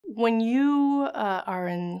when you are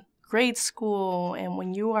in grade school and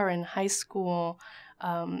when you are in high school,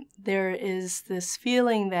 there is this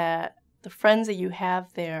feeling that the friends that you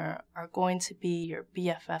have there are going to be your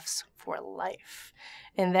BFFs for life.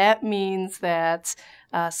 And that means that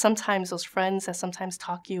sometimes those friends that sometimes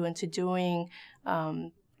talk you into doing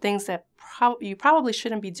things that you probably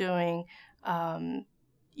shouldn't be doing,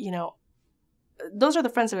 you know, those are the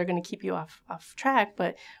friends that are going to keep you off track.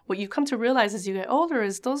 But what you come to realize as you get older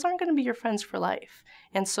is those aren't going to be your friends for life.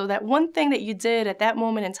 And so that one thing that you did at that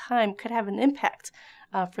moment in time could have an impact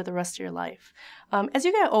for the rest of your life. As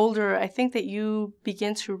you get older, I think that you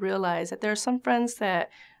begin to realize that there are some friends that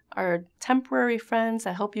are temporary friends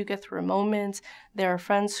that help you get through a moment. There are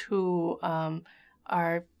friends who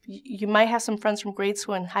you might have some friends from grade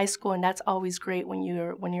school and high school, and that's always great when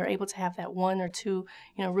you're able to have that one or two,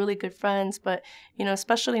 really good friends. But,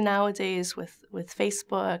 especially nowadays with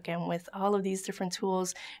Facebook and with all of these different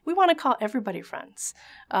tools, we want to call everybody friends.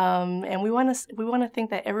 And we want to think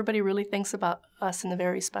that everybody really thinks about us in a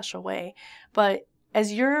very special way. But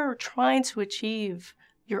as you're trying to achieve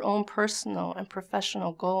your own personal and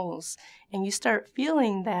professional goals, and you start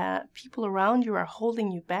feeling that people around you are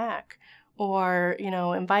holding you back, or,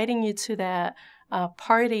 inviting you to that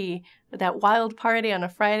party, that wild party on a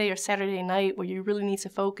Friday or Saturday night where you really need to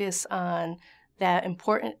focus on that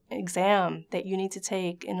important exam that you need to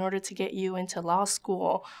take in order to get you into law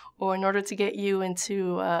school or in order to get you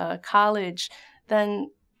into college, then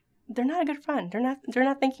they're not a good friend. They're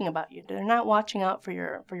not thinking about you. They're not watching out for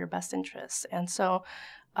your best interests. And so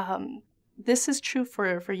this is true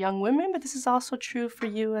for young women, but this is also true for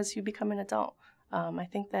you as you become an adult. I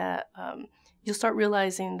think that you'll start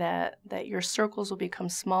realizing that your circles will become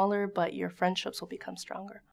smaller, but your friendships will become stronger.